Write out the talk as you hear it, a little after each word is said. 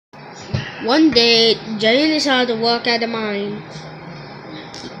One day, Jerry decided to work at the mine.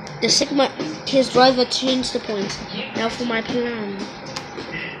 His driver changed the point. Now for my plan,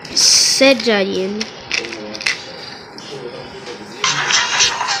 said Jadian.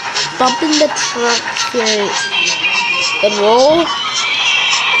 Bumping the truck here and roll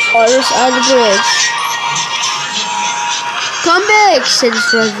others out of the bridge. Come back, said his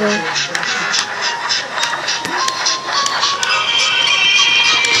driver.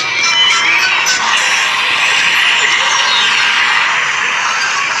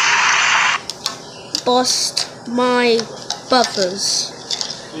 Bust my buffers.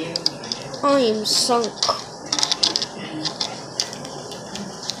 I am sunk.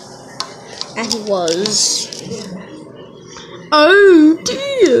 And he was. Oh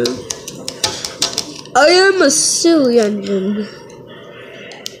dear. I am a silly engine.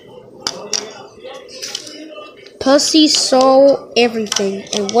 Percy saw everything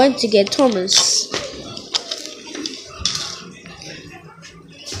and went to get Thomas.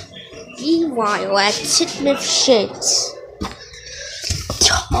 Meanwhile, at Titmuth Sheds,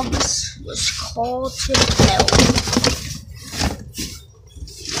 Thomas was called to help.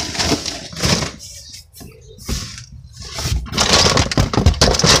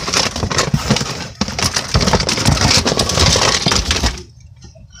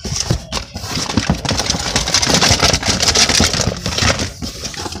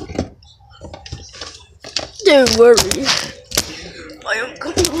 Don't worry, I am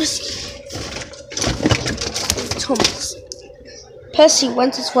going to rescue Thomas. Percy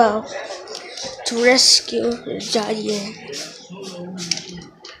went as well to rescue Jadian.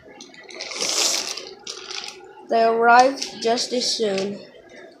 They arrived just as soon.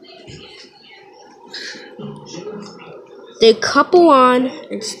 They couple on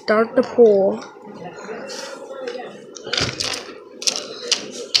and start the pour.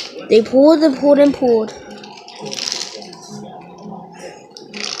 They poured and poured and poured.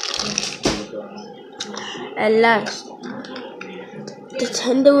 At last, the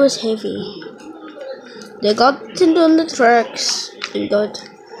tender was heavy. They got the tender on the tracks and got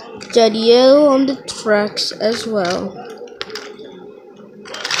Yariels on the tracks as well.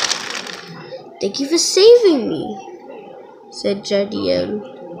 Thank you for saving me, said Yariels.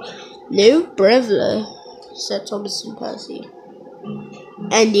 No problem, said Thomas and Percy.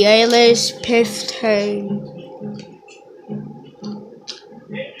 And the others piffed home.